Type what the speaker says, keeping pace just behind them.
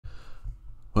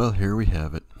Well, here we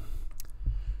have it.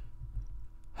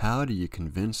 How do you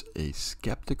convince a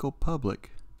skeptical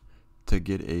public to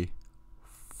get a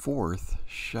fourth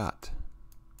shot?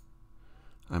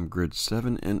 I'm Grid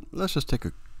 7, and let's just take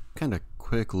a kind of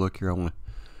quick look here. I want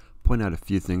to point out a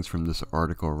few things from this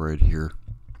article right here.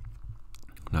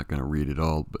 I'm not going to read it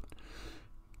all, but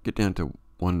get down to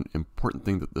one important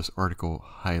thing that this article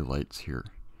highlights here.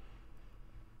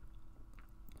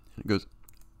 It goes,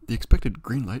 the expected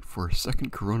green light for a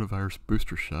second coronavirus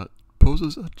booster shot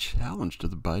poses a challenge to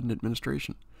the Biden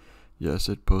administration. Yes,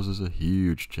 it poses a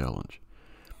huge challenge,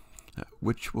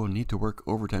 which will need to work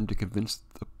overtime to convince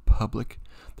the public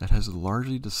that has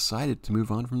largely decided to move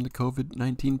on from the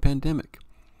COVID-19 pandemic.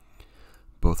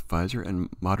 Both Pfizer and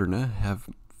Moderna have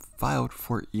filed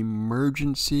for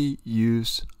emergency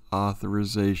use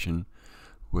authorization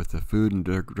with the Food and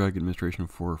Drug Administration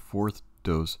for a fourth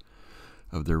dose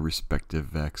of their respective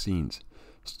vaccines,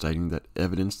 citing that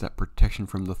evidence that protection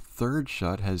from the third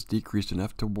shot has decreased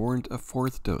enough to warrant a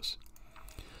fourth dose.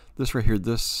 This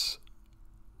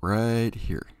right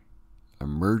here,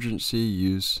 emergency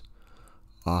use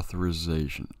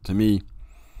authorization. To me,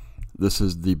 this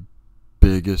is the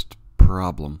biggest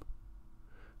problem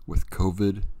with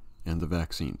COVID and the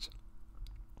vaccines.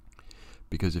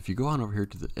 Because if you go on over here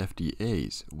to the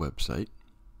FDA's website,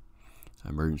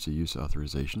 emergency use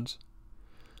authorizations,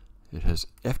 it has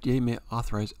FDA may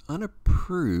authorize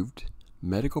unapproved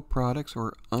medical products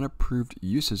or unapproved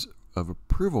uses of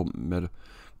approval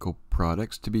medical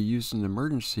products to be used in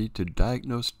emergency to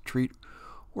diagnose, treat,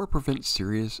 or prevent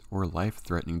serious or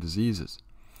life-threatening diseases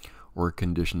or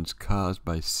conditions caused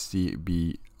by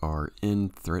CBRN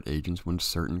threat agents when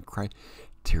certain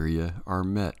criteria are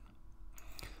met.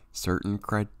 Certain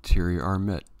criteria are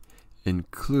met,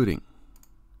 including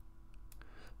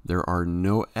there are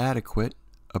no adequate,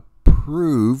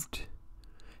 approved,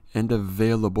 and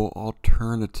available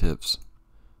alternatives.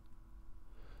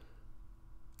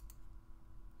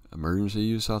 Emergency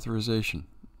use authorization.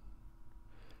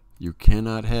 You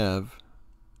cannot have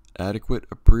adequate,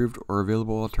 approved, or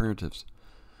available alternatives.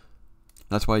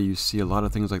 That's why you see a lot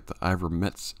of things like the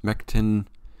ivermectin,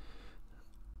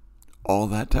 all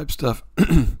that type of stuff.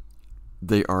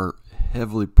 They are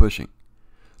heavily pushing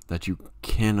that you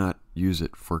cannot use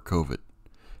it for COVID,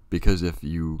 because if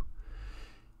you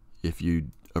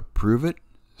approve it,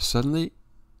 suddenly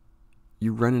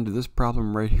you run into this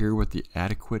problem right here with the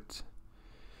adequate.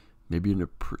 Maybe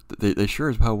they sure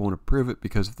as hell won't approve it,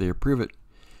 because if they approve it,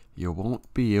 you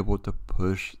won't be able to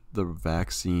push the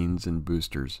vaccines and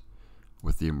boosters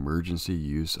with the emergency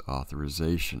use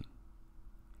authorization.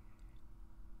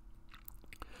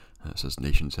 It says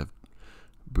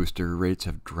booster rates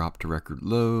have dropped to record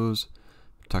lows.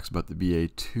 It talks about the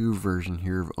BA2 version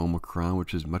here of Omicron,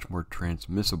 which is much more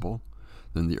transmissible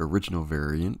than the original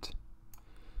variant.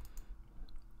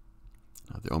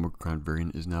 The Omicron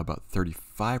variant is now about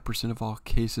 35% of all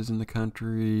cases in the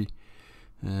country.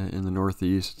 In the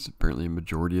Northeast, it's apparently a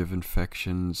majority of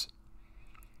infections.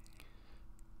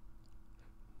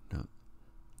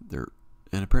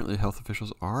 And apparently health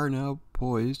officials are now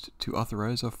poised to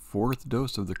authorize a fourth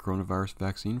dose of the coronavirus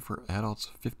vaccine for adults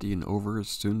 50 and over as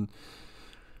soon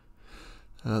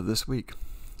this week.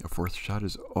 A fourth shot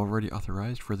is already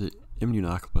authorized for the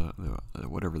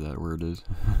whatever that word is.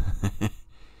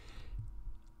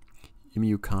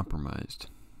 Immunocompromised.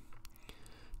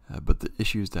 But the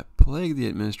issues that plague the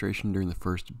administration during the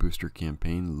first booster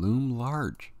campaign loom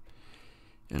large,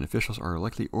 and officials are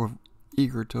likely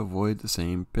eager to avoid the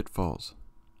same pitfalls.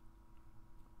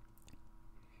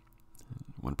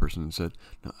 One person said,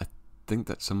 "Now, I think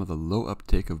that some of the low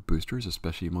uptake of boosters,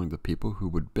 especially among the people who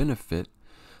would benefit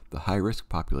the high-risk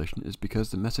population, is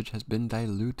because the message has been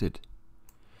diluted."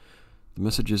 The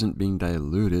message isn't being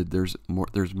diluted. There's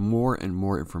more and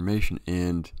more information,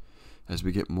 and as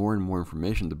we get more and more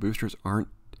information, the boosters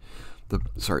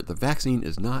the vaccine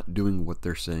is not doing what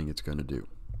they're saying it's going to do.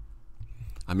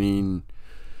 I mean,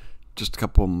 just a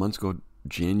couple of months ago,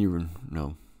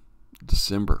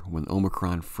 December, when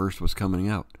Omicron first was coming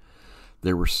out,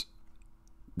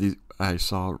 I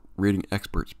saw reading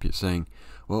experts saying,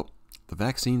 well, the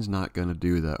vaccine's not going to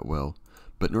do that well,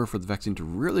 but in order for the vaccine to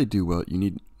really do well, you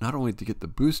need not only to get the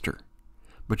booster,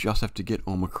 but you also have to get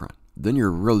Omicron. Then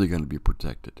you're really going to be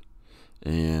protected.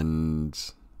 And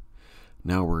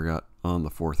now we're on the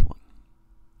fourth one.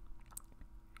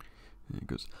 And it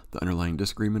goes, the underlying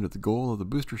disagreement of the goal of the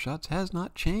booster shots has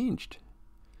not changed.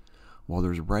 While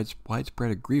there's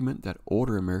widespread agreement that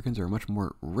older Americans are much more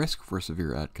at risk for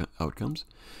severe outcomes,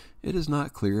 it is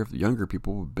not clear if younger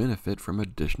people will benefit from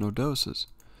additional doses.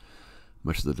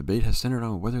 Much of the debate has centered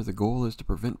on whether the goal is to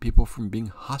prevent people from being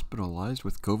hospitalized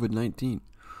with COVID-19,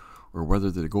 or whether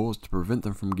the goal is to prevent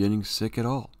them from getting sick at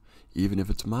all, even if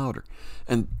it's milder.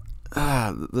 And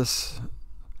that's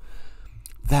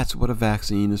what a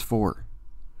vaccine is for,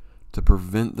 to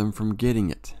prevent them from getting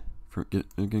it, from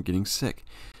getting sick.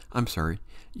 I'm sorry,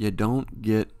 you don't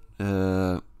get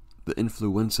the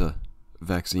influenza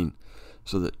vaccine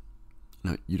so that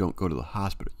you don't go to the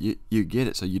hospital. You get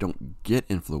it so you don't get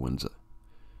influenza.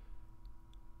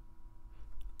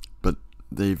 But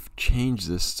they've changed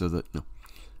this so that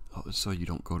so you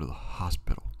don't go to the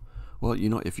hospital. Well,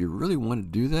 if you really want to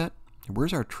do that,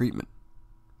 where's our treatment?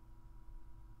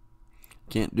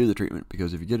 Can't do the treatment,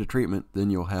 because if you get a treatment, then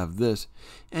you'll have this,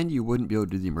 and you wouldn't be able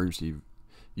to do the emergency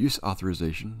use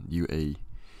authorization,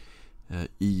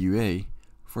 EUA,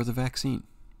 for the vaccine.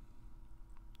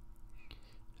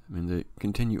 I mean, they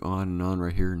continue on and on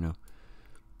right here. No.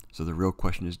 So the real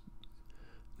question is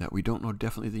that we don't know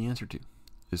definitely the answer to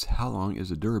is how long is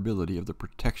the durability of the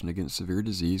protection against severe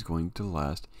disease going to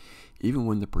last, even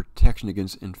when the protection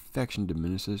against infection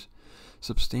diminishes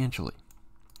substantially.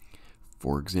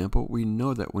 For example, we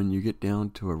know that when you get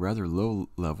down to a rather low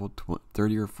level,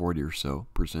 30 or 40 or so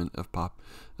 %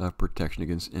 of pretection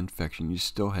against infection, you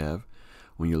still have,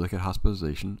 when you look at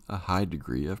hospitalization, a high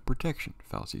degree of protection,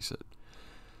 Fauci said.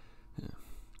 Yeah.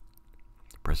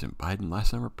 President Biden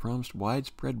last summer promised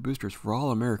widespread boosters for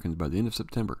all Americans by the end of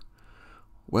September,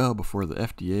 well before the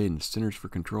FDA and the Centers for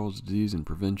Control of Disease and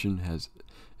Prevention has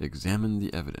examined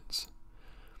the evidence.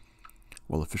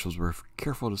 While officials were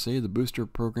careful to say the booster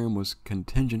program was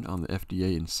contingent on the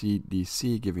FDA and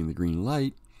CDC giving the green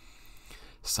light,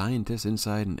 scientists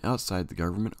inside and outside the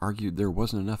government argued there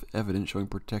wasn't enough evidence showing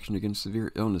protection against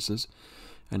severe illnesses,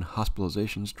 and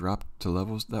hospitalizations dropped to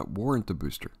levels that warrant a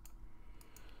booster.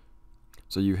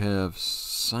 So you have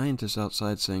scientists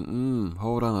outside saying,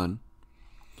 hold on.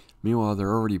 Meanwhile,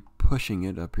 they're already pushing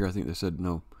it up here. I think they said,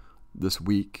 this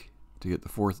week to get the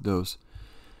 4th dose.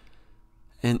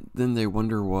 And then they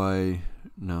wonder why,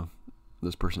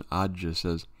 this person, Adja,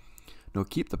 says,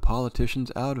 keep the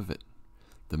politicians out of it.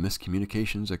 The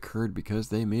miscommunications occurred because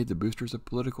they made the boosters a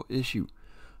political issue,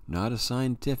 not a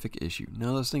scientific issue.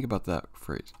 Now let's think about that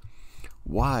phrase.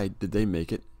 Why did they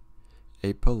make it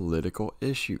a political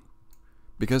issue?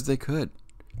 Because they could.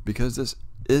 Because this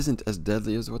isn't as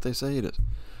deadly as what they say it is.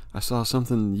 I saw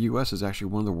something, the U.S. is actually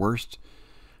one of the worst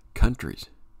countries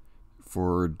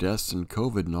for deaths and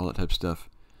COVID and all that type of stuff.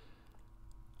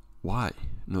 Why?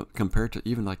 Compared to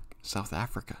even like South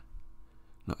Africa.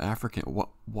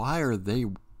 Why are they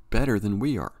better than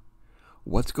we are?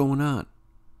 What's going on?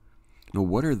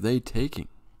 What are they taking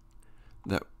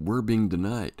that we're being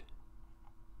denied?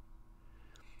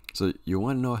 So you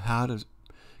want to know how to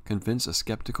convince a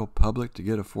skeptical public to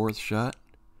get a 4th shot?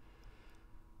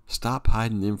 Stop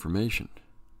hiding the information.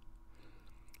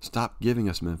 Stop giving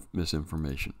us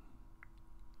misinformation.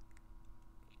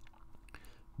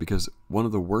 Because one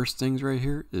of the worst things right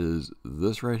here is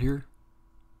this right here,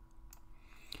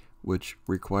 which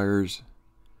requires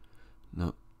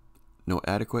no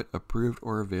adequate, approved,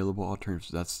 or available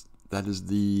alternatives. That is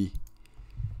the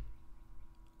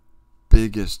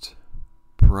biggest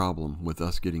problem with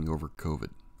us getting over COVID,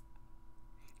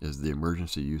 is the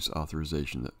emergency use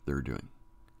authorization that they're doing.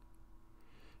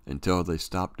 Until they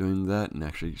stop doing that and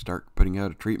actually start putting out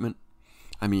a treatment.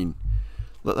 I mean,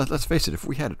 let's face it, if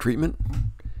we had a treatment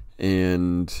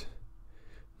and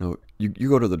you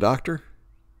go to the doctor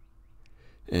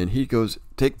and he goes,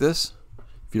 take this.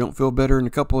 If you don't feel better in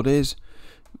a couple of days,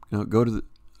 go to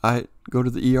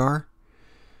the ER.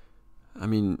 I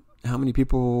mean, how many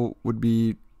people would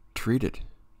be treated?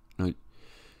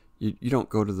 You don't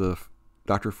go to the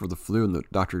doctor for the flu and the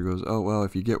doctor goes, oh well,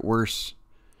 if you get worse,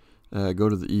 go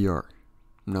to the ER.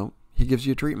 No, he gives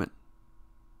you a treatment.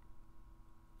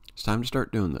 It's time to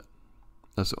start doing that.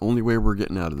 That's the only way we're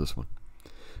getting out of this one.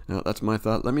 Now, that's my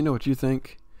thought. Let me know what you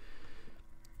think.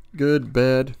 Good,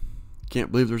 bad.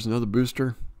 Can't believe there's another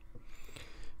booster.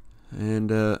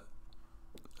 And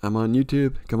I'm on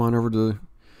YouTube. Come on over to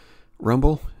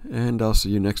Rumble, and I'll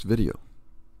see you next video.